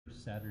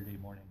first Saturday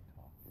morning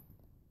talk.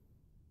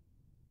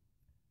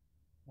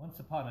 Once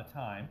upon a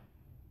time,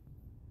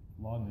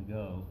 long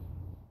ago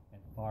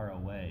and far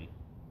away,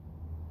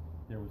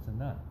 there was a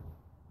nun.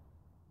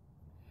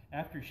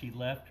 After she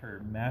left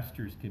her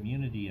master's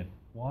community and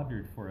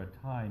wandered for a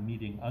time,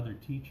 meeting other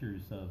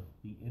teachers of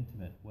the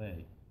intimate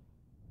way,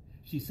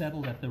 she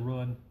settled at the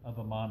ruin of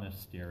a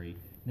monastery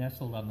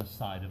nestled on the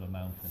side of a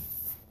mountain.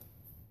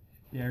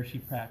 There she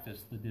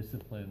practiced the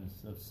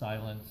disciplines of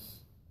silence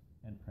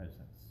and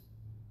presence.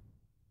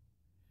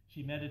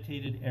 She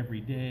meditated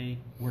every day,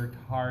 worked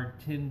hard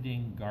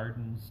tending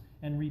gardens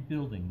and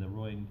rebuilding the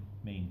ruined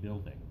main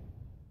building.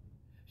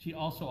 She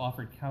also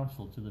offered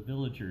counsel to the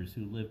villagers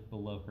who lived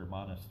below her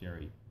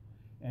monastery,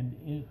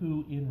 and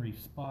who in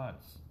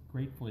response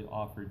gratefully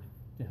offered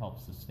to help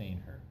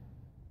sustain her.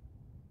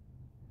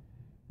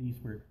 These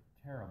were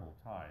terrible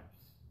times.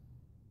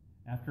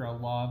 After a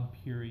long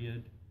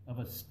period of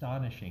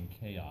astonishing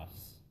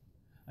chaos,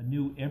 a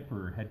new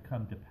emperor had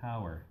come to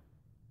power.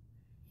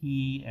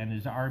 He and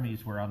his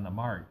armies were on the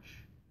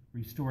march,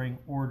 restoring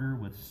order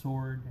with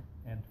sword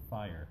and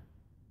fire.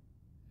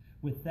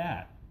 With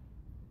that,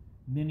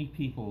 many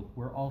people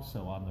were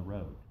also on the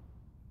road.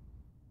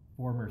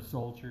 Former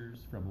soldiers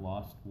from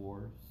lost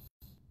wars,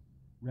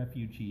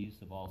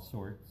 refugees of all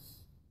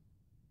sorts,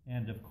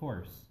 and of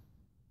course,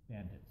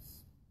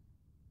 bandits.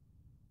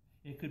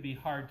 It could be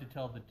hard to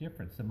tell the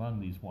difference among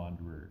these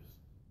wanderers.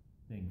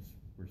 Things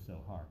were so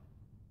hard.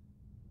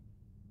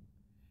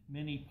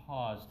 Many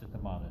paused at the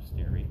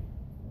monastery.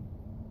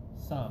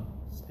 Some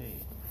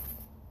stayed.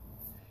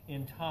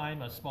 In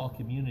time, a small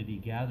community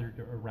gathered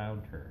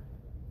around her,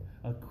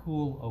 a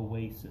cool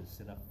oasis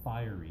in a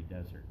fiery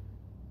desert.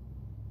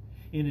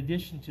 In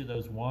addition to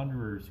those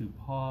wanderers who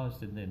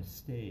paused and then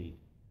stayed,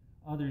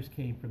 others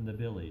came from the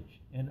village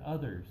and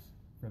others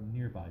from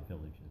nearby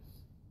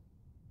villages.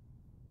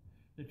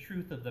 The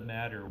truth of the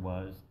matter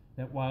was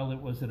that while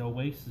it was an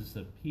oasis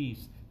of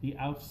peace, the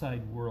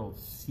outside world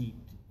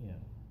seeped in.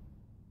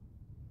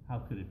 How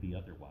could it be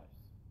otherwise?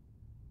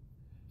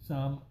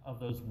 Some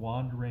of those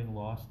wandering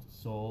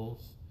lost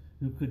souls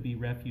who could be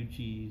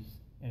refugees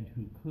and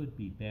who could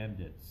be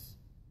bandits,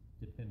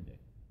 depending.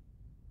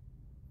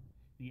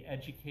 The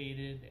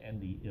educated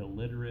and the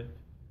illiterate,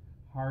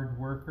 hard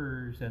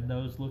workers and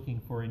those looking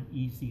for an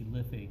easy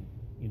living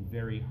in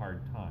very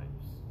hard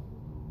times.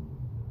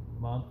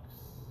 Monks,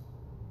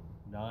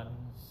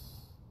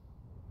 nuns,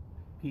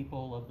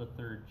 people of the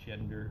third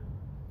gender,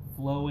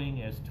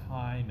 flowing as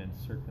time and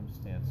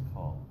circumstance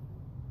called.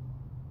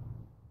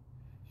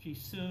 She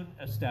soon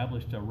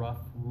established a rough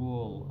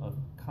rule of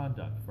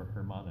conduct for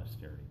her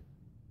monastery.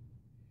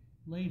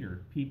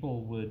 Later,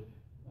 people would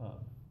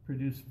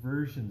produce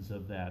versions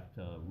of that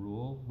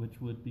rule,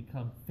 which would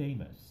become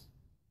famous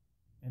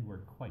and were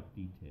quite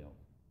detailed.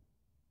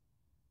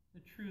 The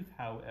truth,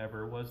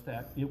 however, was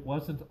that it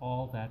wasn't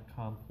all that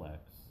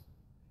complex.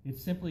 It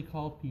simply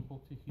called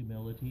people to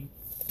humility,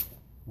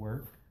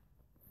 work,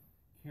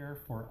 care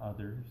for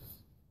others,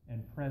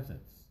 and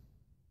presence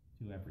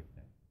to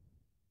everything.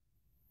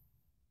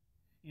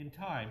 In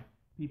time,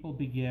 people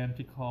began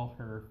to call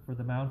her for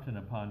the mountain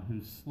upon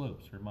whose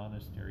slopes her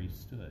monastery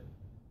stood,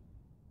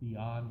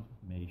 beyond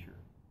measure.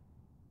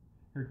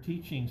 Her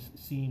teachings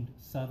seemed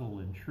subtle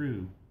and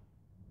true,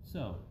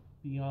 so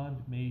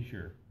beyond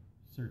measure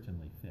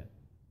certainly fit.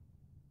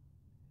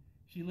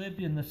 She lived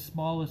in the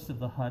smallest of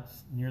the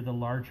huts near the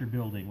larger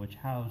building which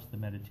housed the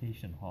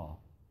meditation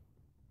hall.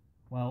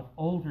 While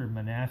older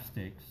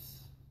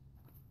monastics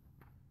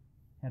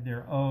had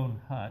their own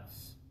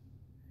huts,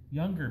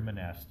 younger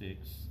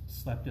monastics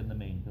slept in the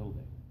main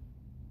building.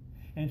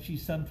 And she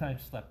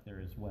sometimes slept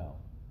there as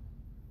well,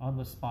 on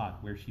the spot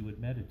where she would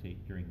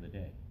meditate during the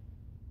day,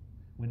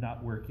 when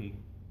not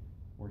working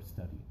or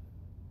studying.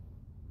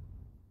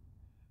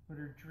 But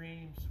her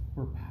dreams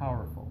were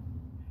powerful,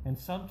 and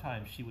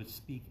sometimes she would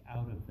speak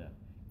out of them,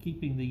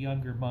 keeping the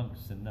younger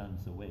monks and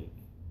nuns awake.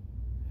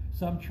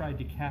 Some tried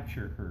to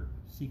capture her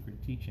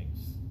secret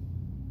teachings.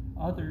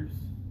 Others,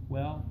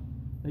 well,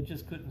 they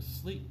just couldn't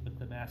sleep with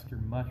the master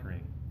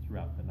muttering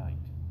throughout the night.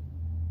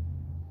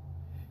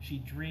 She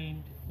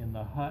dreamed in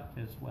the hut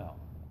as well.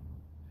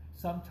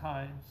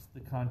 Sometimes the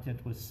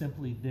content was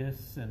simply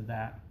this and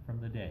that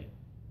from the day.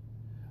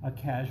 A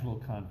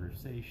casual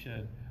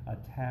conversation, a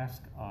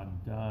task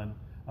undone,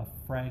 a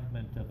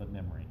fragment of a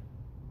memory,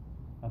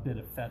 a bit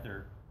of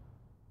feather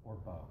or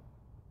bone.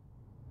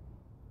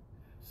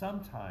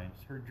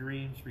 Sometimes her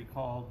dreams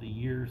recalled the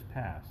years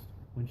past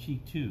when she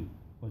too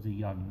was a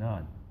young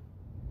nun.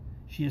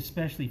 She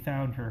especially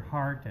found her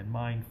heart and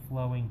mind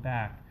flowing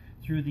back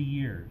through the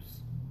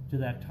years to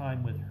that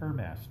time with her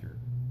master,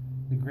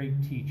 the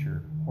great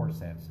teacher,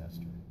 Horse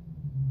Ancestor.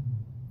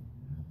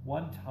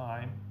 One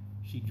time,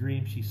 she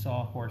dreamed she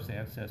saw Horse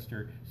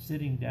Ancestor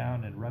sitting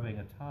down and rubbing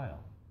a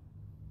tile.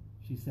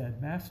 She said,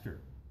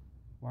 "Master,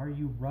 why are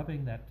you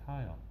rubbing that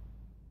tile?"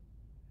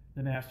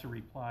 The master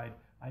replied,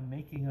 "I'm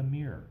making a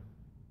mirror."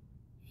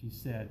 She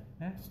said,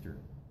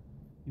 "Master,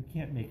 you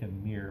can't make a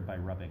mirror by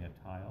rubbing a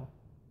tile."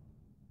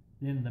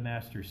 Then the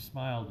master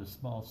smiled a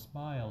small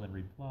smile and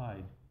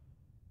replied,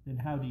 then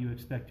how do you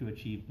expect to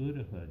achieve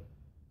Buddhahood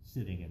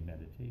sitting in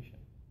meditation?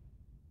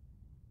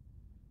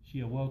 She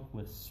awoke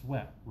with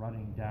sweat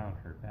running down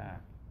her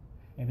back,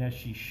 and as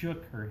she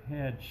shook her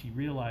head, she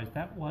realized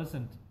that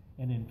wasn't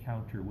an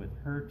encounter with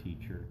her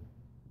teacher.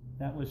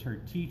 That was her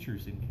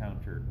teacher's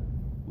encounter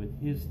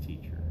with his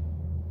teacher.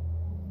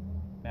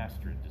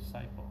 Master and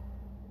disciple,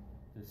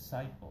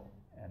 disciple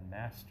and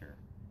master.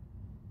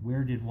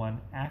 Where did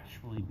one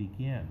actually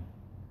begin?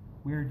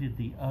 Where did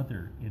the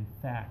other, in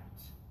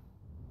fact,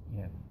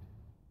 end?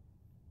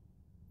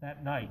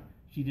 That night,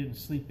 she didn't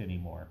sleep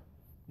anymore.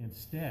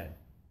 Instead,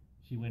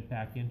 she went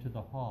back into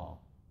the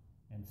hall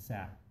and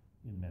sat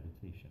in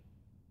meditation.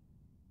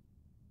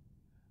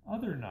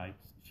 Other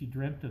nights, she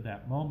dreamt of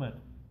that moment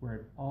where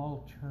it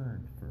all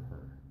turned for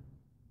her.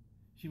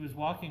 She was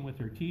walking with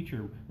her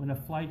teacher when a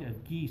flight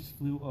of geese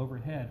flew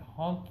overhead,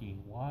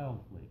 honking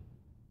wildly.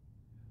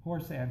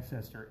 Horse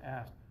Ancestor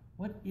asked,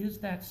 "What is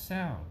that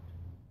sound?"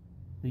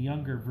 The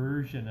younger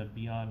version of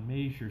Beyond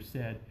Measure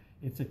said,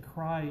 "It's a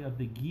cry of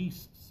the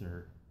geese,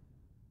 sir."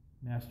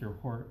 Master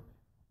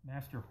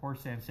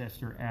Horse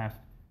Ancestor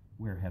asked,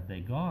 "Where have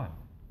they gone?"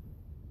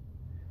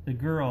 The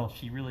girl,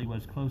 she really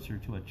was closer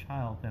to a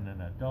child than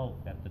an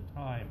adult at the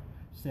time,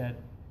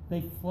 said,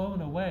 "They've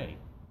flown away."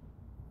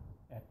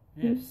 At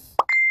this,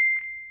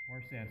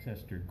 Horse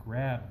Ancestor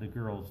grabbed the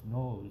girl's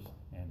nose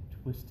and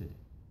twisted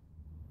it.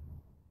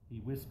 He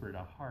whispered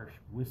a harsh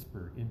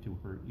whisper into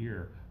her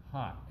ear,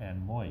 hot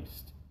and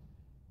moist.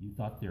 "You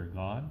thought they're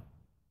gone?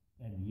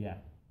 And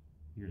yet,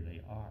 here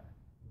they are."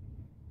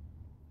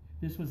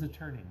 This was a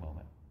turning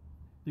moment.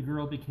 The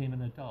girl became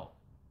an adult.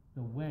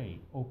 The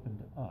way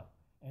opened up,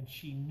 and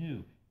she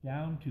knew,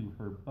 down to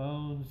her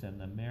bones and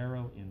the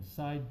marrow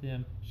inside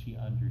them, she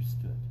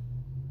understood.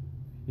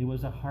 It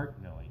was a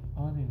heart-knowing,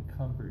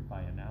 unencumbered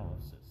by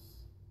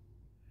analysis.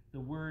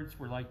 The words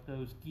were like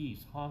those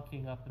geese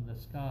honking up in the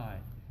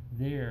sky,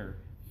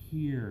 there,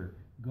 here,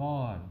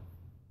 gone,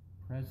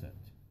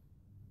 present,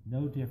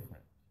 no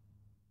different,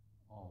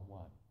 all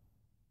one.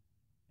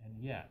 And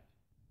yet,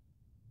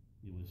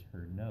 it was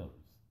her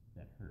nose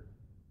that hurt.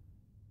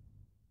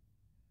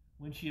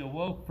 When she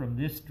awoke from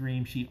this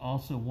dream, she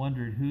also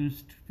wondered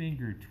whose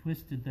finger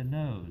twisted the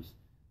nose.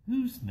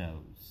 Whose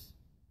nose?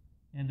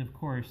 And of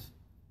course,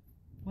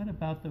 what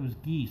about those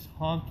geese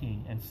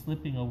honking and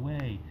slipping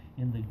away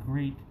in the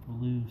great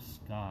blue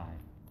sky?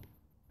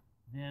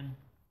 Then,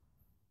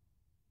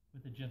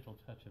 with a gentle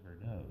touch of her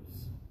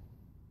nose,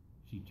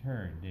 she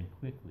turned and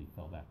quickly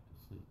fell back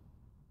to sleep.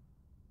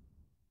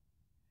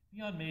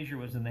 Beyond Measure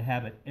was in the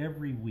habit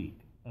every week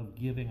of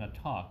giving a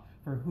talk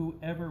for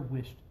whoever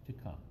wished to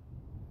come.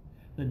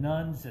 The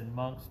nuns and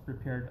monks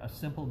prepared a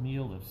simple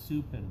meal of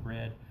soup and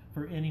bread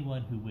for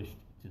anyone who wished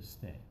to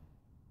stay.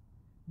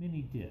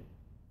 Many did.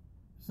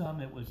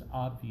 Some, it was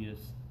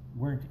obvious,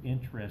 weren't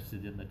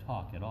interested in the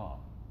talk at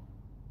all,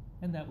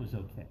 and that was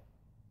okay.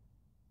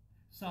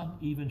 Some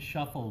even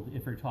shuffled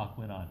if her talk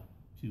went on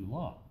too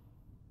long.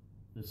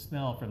 The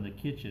smell from the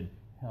kitchen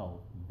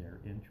held their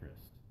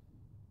interest,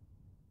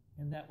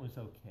 and that was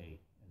okay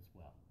as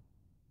well.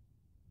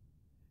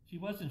 She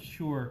wasn't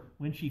sure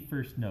when she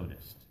first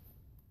noticed,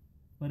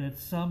 but at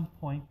some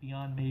point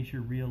Beyond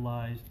Measure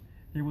realized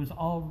there was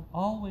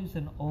always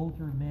an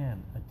older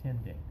man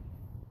attending.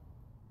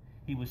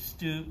 He was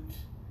stooped,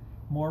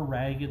 more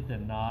ragged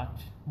than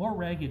not, more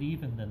ragged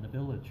even than the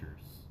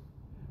villagers,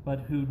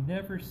 but who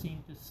never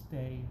seemed to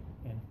stay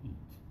and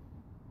eat.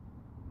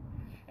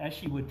 As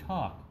she would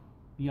talk,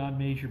 Beyond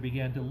Measure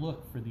began to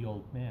look for the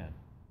old man.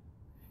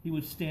 He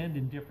would stand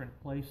in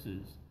different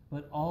places,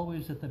 but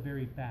always at the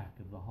very back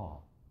of the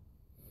hall.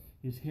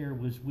 His hair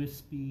was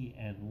wispy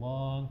and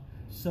long,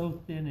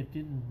 so thin it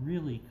didn't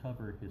really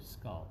cover his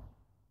skull.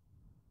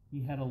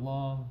 He had a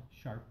long,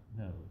 sharp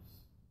nose.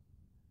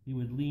 He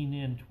would lean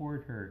in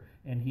toward her,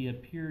 and he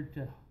appeared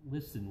to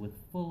listen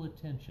with full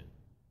attention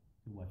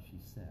to what she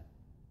said.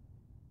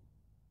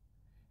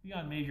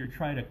 Beyond Measure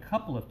tried a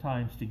couple of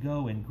times to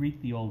go and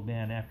greet the old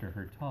man after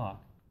her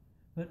talk,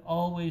 but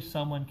always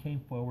someone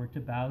came forward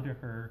to bow to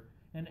her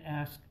and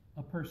ask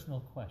a personal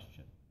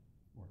question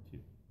or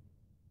two.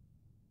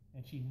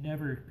 And she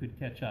never could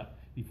catch up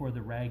before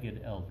the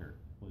ragged elder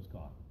was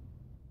gone.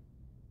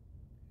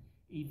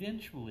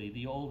 Eventually,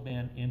 the old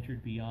man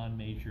entered Beyond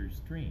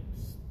Measure's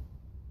dreams.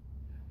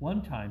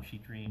 One time she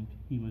dreamed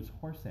he was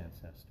Horse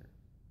Ancestor.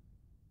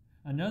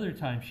 Another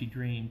time she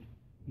dreamed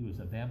he was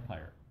a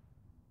vampire.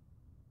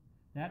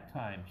 That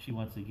time she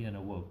once again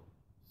awoke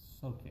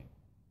soaking.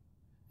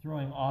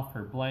 Throwing off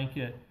her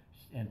blanket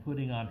and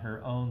putting on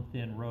her own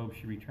thin robe,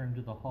 she returned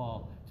to the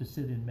hall to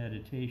sit in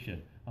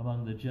meditation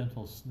among the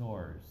gentle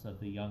snores of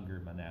the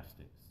younger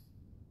monastics.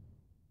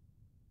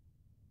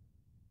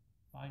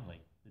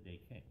 Finally, the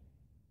day came.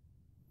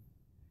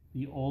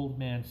 The old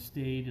man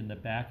stayed in the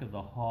back of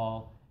the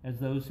hall as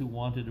those who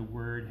wanted a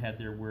word had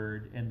their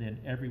word, and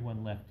then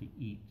everyone left to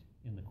eat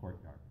in the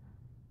courtyard.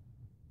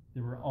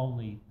 There were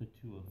only the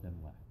two of them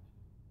left.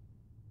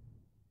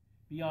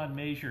 Beyond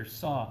Measure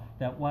saw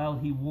that while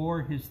he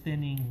wore his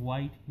thinning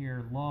white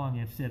hair long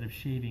instead of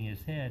shaving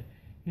his head,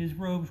 His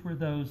robes were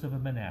those of a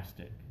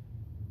monastic,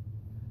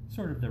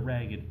 sort of the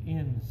ragged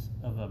ends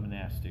of a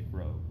monastic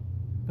robe,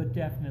 but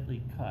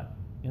definitely cut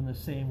in the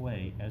same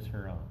way as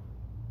her own.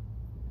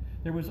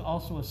 There was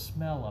also a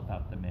smell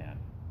about the man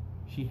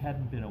she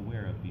hadn't been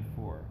aware of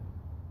before.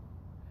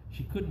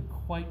 She couldn't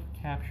quite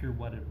capture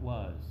what it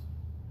was,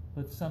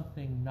 but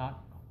something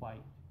not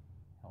quite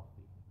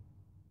healthy.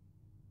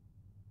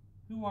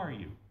 "Who are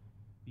you?"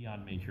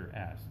 Beyond Measure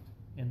asked,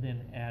 and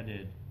then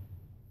added,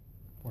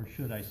 or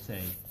should I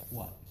say,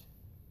 what?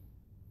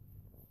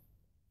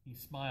 He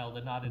smiled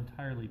a not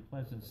entirely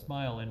pleasant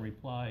smile and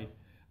replied,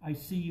 "I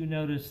see you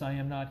notice I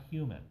am not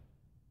human.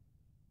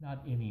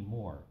 Not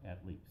anymore,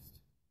 at least."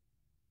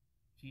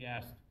 She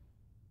asked,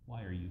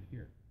 "Why are you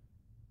here?"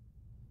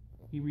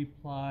 He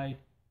replied,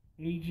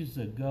 "Ages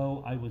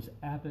ago I was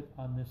abbot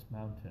on this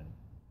mountain.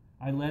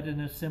 I led an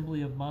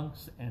assembly of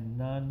monks and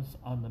nuns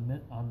on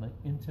the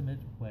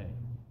intimate way."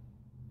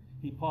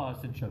 He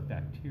paused and choked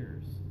back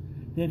tears.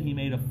 Then he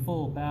made a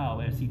full bow.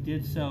 As he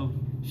did so,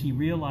 she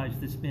realized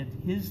this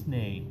meant his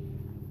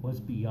name was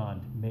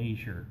Beyond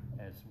Measure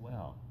as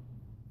well.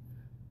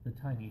 The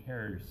tiny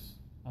hairs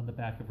on the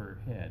back of her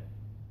head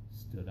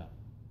stood up.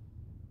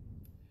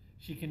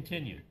 She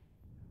continued,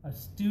 "A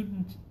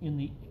student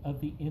of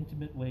the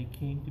intimate way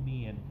came to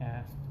me and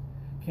asked,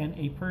 'Can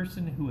a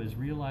person who has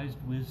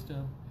realized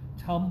wisdom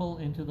tumble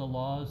into the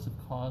laws of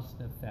cause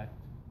and effect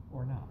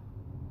or not?'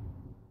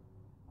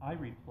 I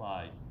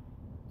replied,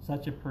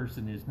 'Such a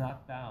person is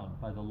not bound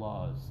by the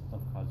laws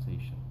of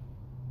causation.'"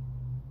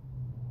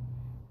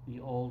 The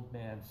old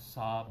man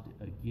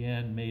sobbed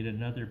again, made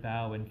another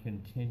bow, and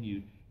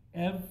continued,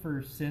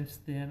 "Ever since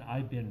then,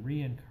 I've been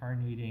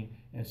reincarnating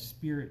as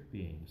spirit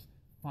beings,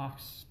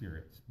 fox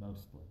spirits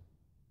mostly."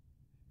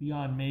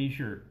 Beyond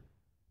Measure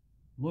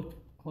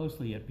looked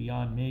closely at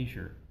Beyond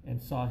Measure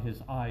and saw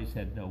his eyes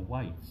had no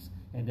whites,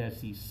 and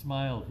as he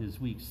smiled his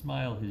weak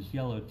smile, his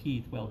yellow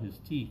teeth, well, his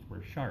teeth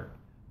were sharp,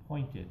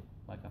 pointed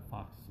like a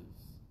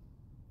fox's.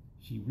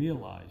 She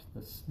realized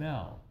the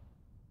smell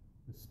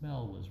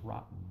was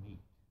rotten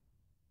meat.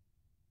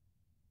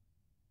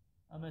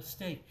 "A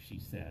mistake," she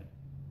said.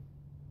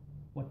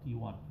 "What do you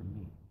want from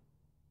me?"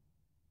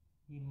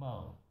 He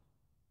moaned.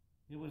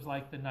 It was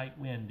like the night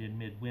wind in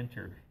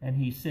midwinter, and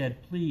he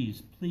said,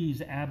 "Please,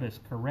 please, Abbess,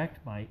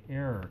 correct my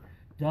error.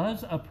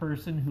 Does a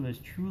person who has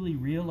truly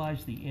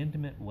realized the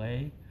intimate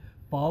way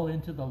fall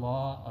into the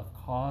law of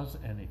cause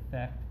and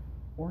effect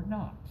or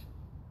not?"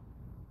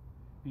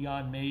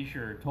 Beyond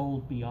Measure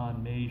told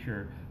Beyond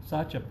Measure,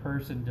 "Such a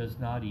person does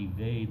not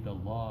evade the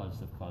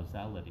laws of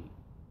causality."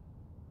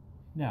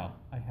 Now,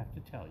 I have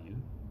to tell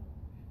you,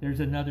 there's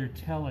another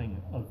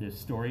telling of this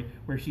story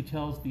where she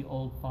tells the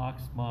old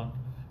fox monk,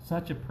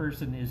 such a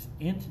person is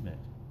intimate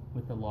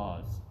with the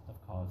laws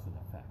of cause and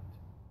effect.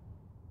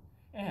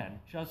 And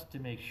just to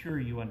make sure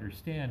you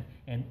understand,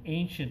 an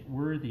ancient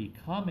worthy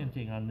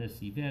commenting on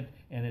this event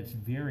and its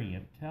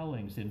variant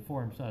tellings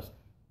informs us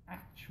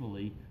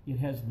actually it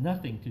has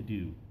nothing to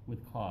do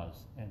with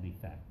cause and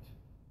effect.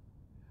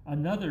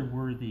 Another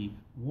worthy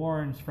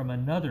warns from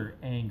another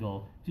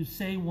angle to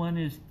say one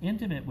is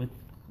intimate with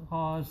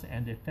cause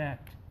and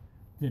effect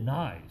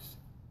denies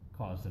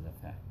cause and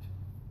effect.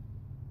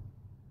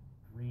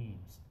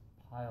 Dreams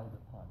piled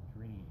upon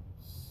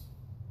dreams.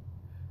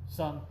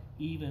 Some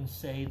even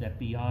say that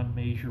Beyond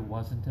Measure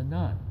wasn't a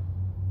nun,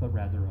 but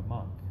rather a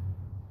monk.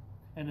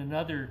 And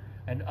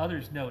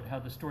others note how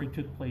the story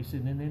took place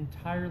in an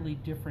entirely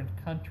different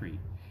country,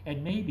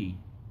 and maybe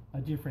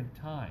a different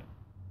time.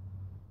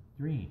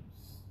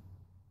 Dreams,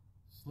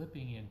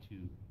 slipping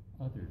into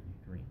other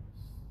dreams.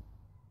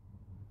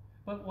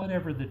 But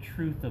whatever the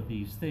truth of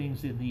these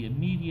things, in the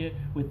immediate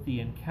with the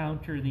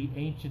encounter, the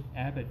ancient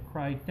abbot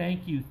cried,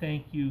 thank you,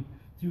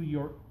 through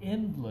your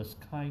endless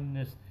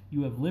kindness,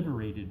 you have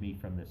liberated me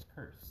from this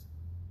curse."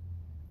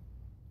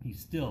 He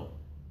still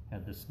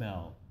had the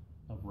smell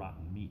of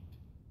rotten meat.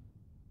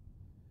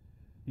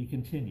 He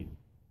continued,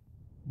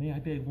 "May I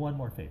beg one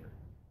more favor?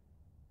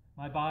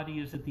 My body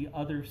is at the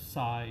other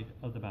side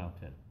of the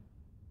mountain.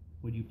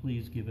 Would you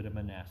please give it a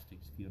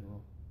monastic's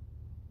funeral?"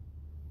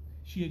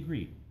 She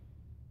agreed,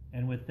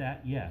 and with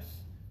that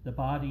yes, the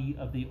body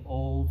of the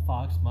old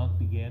fox monk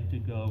began to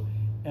go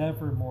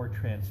ever more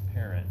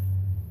transparent,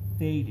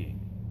 fading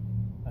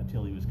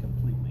until he was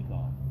completely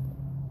gone.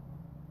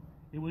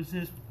 It was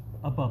as if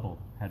a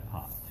bubble had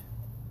popped.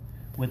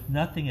 With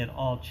nothing at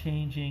all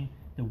changing,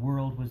 the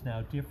world was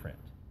now different,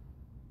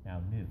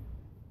 now new.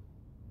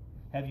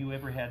 Have you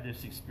ever had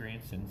this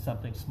experience in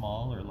something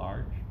small or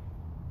large?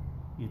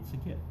 It's a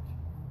gift.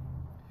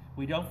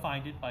 We don't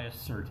find it by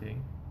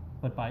asserting,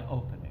 but by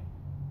opening.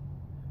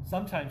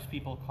 Sometimes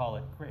people call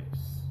it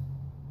grace.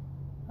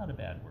 Not a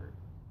bad word.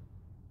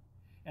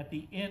 At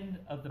the end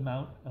of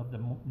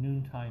the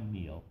noontime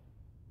meal,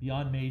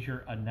 Beyond Measure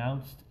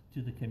announced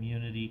to the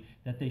community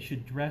that they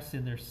should dress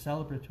in their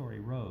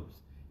celebratory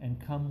robes and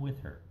come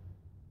with her,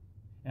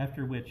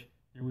 after which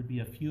there would be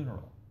a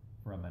funeral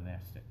for a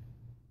monastic.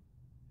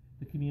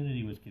 The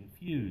community was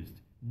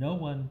confused. No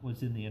one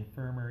was in the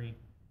infirmary,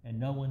 and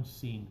no one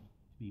seemed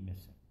to be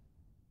missing.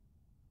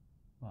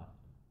 But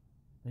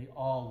they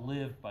all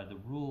lived by the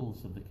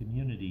rules of the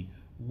community,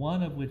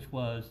 one of which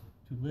was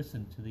to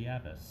listen to the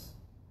abbess.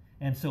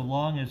 And so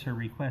long as her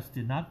request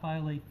did not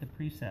violate the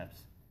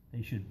precepts,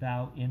 they should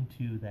bow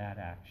into that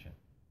action.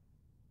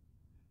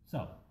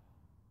 So,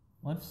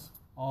 once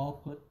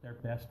all put their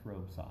best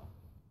robes on,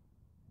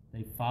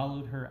 they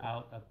followed her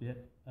out a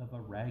bit of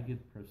a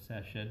ragged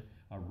procession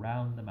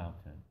around the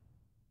mountain.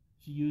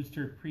 She used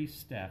her priest's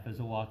staff as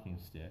a walking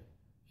stick.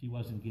 She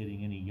wasn't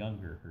getting any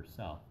younger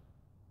herself,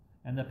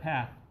 and the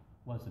path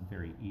wasn't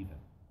very even.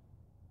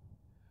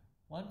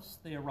 Once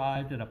they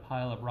arrived at a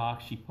pile of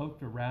rocks, she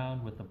poked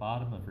around with the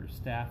bottom of her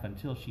staff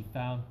until she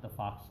found the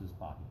fox's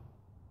body.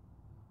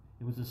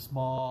 It was a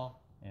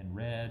small and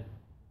red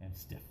and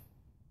stiff.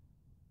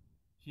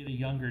 She had a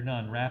younger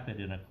nun wrap it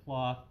in a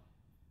cloth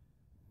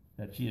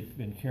that she had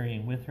been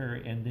carrying with her,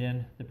 and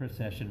then the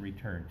procession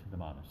returned to the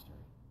monastery.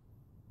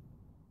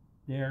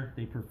 There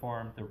they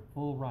performed the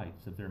full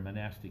rites of their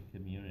monastic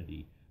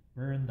community,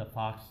 burned the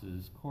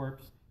fox's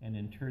corpse, and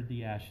interred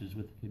the ashes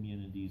with the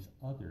community's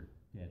other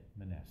dead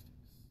monastics.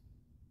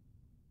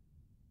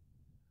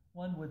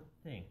 One would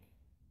think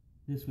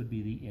this would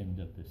be the end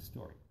of this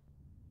story.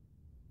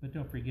 But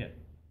don't forget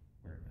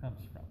where it comes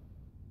from.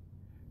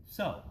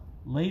 So,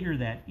 later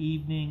that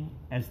evening,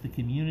 as the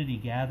community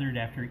gathered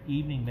after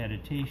evening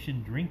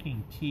meditation,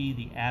 drinking tea,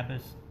 the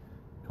abbess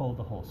told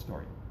the whole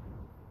story.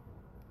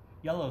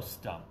 Yellow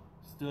Stump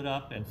stood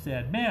up and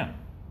said, "Ma'am,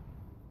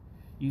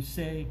 you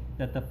say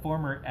that the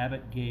former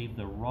abbot gave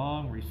the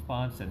wrong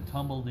response and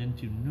tumbled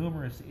into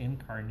numerous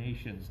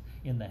incarnations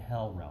in the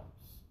hell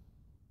realms.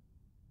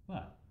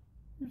 But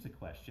here's a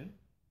question.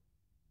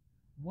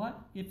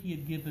 What if he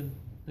had given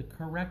the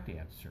correct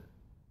answer?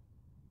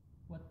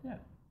 What then?"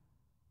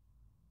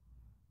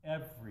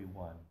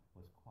 Everyone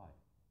was quiet.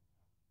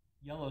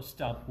 Yellow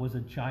Stump was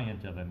a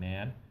giant of a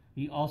man.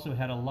 He also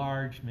had a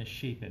large,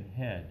 misshapen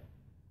head.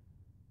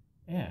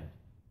 And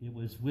it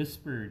was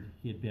whispered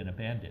he had been a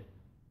bandit.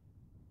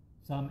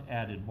 Some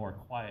added more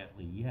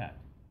quietly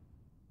yet,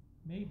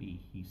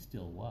 maybe he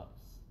still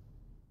was.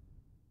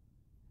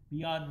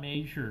 Beyond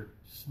Measure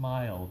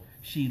smiled.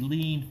 She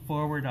leaned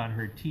forward on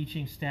her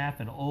teaching staff,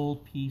 an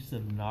old piece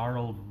of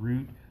gnarled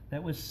root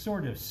that was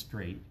sort of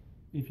straight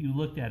if you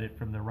looked at it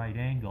from the right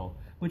angle,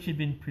 which had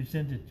been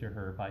presented to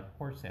her by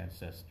Horse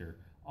Ancestor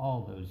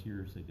all those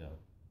years ago.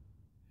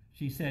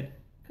 She said,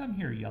 "Come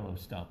here, Yellow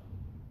Stump,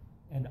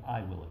 and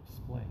I will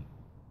explain."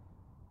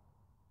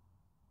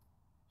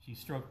 She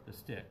stroked the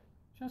stick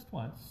just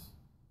once,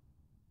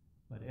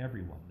 but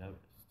everyone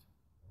noticed.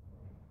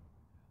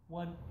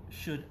 One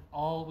should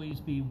always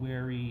be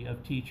wary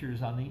of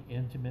teachers on the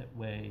intimate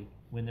way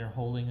when they're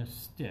holding a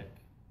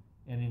stick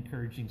and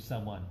encouraging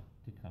someone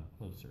to come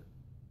closer.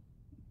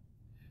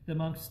 The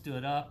monk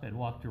stood up and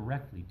walked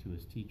directly to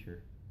his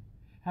teacher.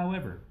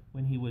 However,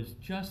 when he was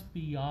just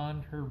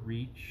beyond her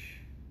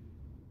reach,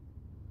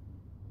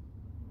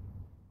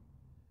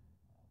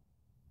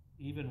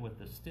 even with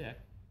the stick,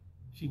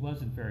 she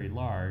wasn't very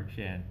large,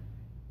 and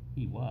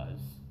he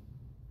was.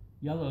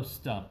 Yellow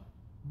Stump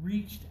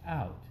reached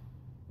out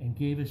and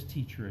gave his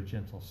teacher a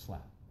gentle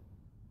slap.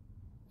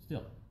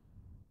 Still,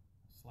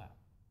 a slap.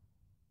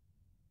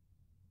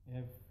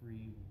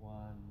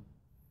 Everyone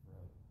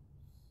froze.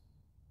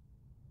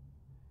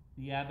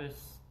 The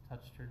abbess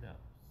touched her nose.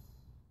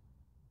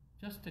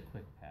 Just a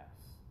quick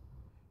pass.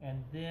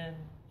 And then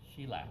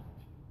she laughed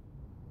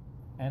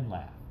and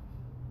laughed.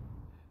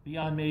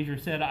 Beyond Measure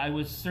said, "I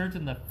was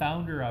certain the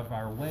founder of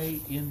our way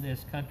in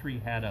this country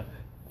had a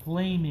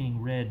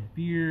flaming red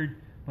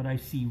beard, but I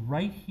see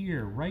right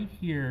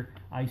here,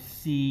 I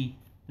see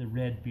the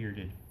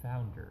red-bearded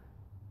founder."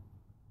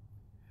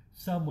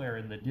 Somewhere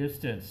in the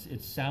distance,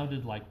 it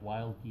sounded like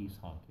wild geese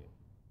honking,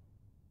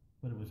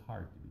 but it was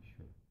hard to be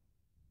sure.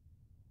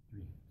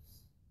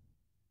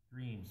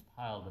 Dreams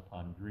piled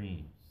upon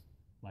dreams,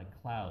 like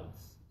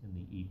clouds in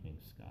the evening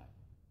sky.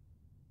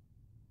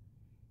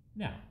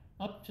 Now,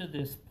 up to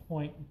this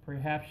point,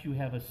 perhaps you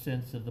have a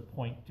sense of the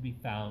point to be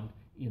found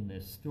in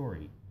this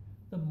story,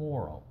 the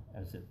moral,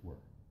 as it were.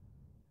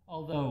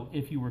 Although,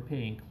 if you were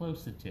paying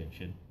close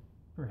attention,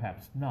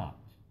 perhaps not.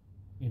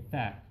 In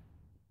fact,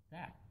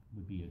 that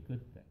would be a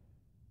good thing.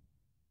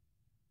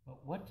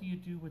 But what do you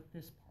do with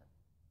this part?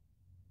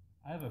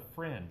 I have a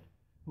friend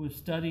who has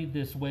studied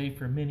this way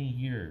for many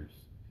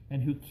years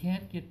and who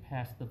can't get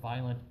past the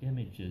violent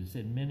images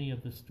in many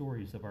of the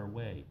stories of our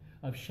way,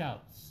 of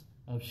shouts,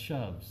 of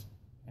shoves,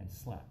 and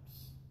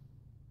slaps.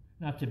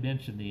 Not to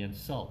mention the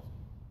insult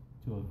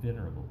to a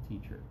venerable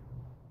teacher.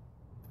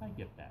 I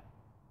get that.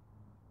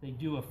 They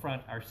do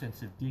affront our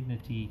sense of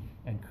dignity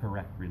and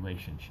correct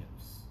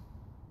relationships.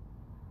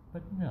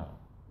 But no,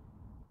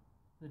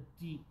 the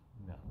deep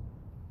no.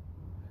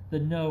 The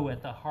no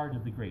at the heart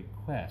of the great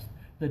quest.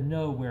 The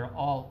no where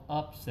all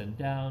ups and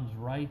downs,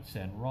 rights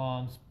and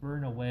wrongs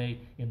burn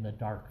away in the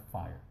dark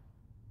fire.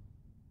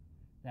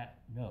 That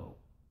no,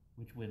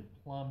 which when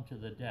plumbed to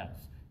the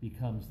depths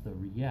becomes the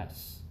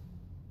yes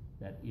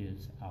that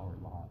is our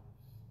lives.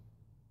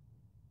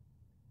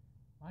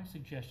 My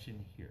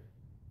suggestion here,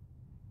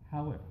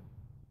 however,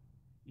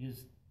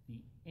 is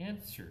the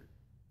answer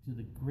to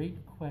the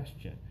great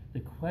question, the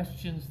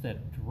questions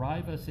that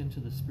drive us into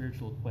the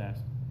spiritual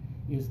quest,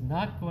 is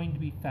not going to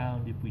be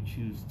found if we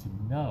choose to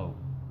know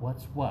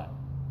what's what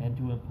and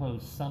to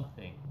impose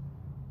something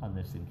on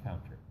this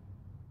encounter.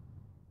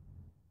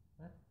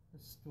 Let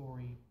the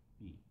story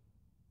be.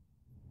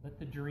 Let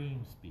the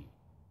dreams be.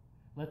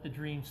 Let the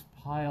dreams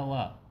pile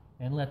up,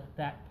 and let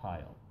that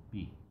pile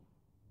be.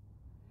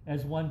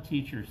 As one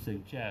teacher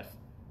suggests,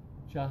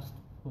 just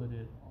put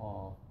it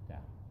all down.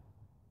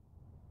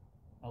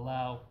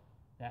 Allow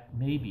that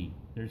maybe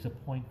there's a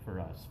point for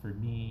us, for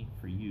me,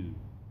 for you,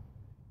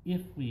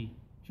 if we,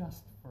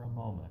 just for a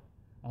moment,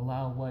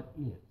 allow what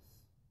is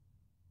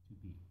to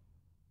be.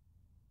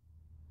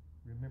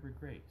 Remember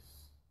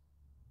grace.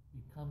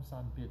 It comes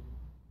unbidden.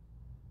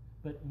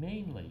 But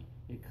mainly,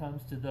 it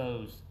comes to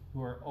those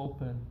who are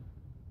open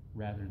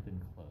rather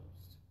than closed.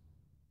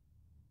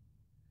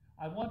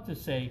 I want to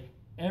say,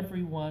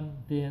 everyone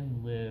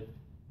then lived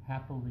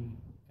happily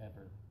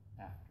ever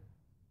after.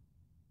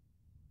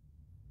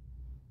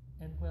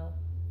 And well,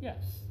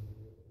 yes,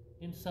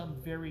 in some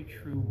very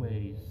true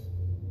ways,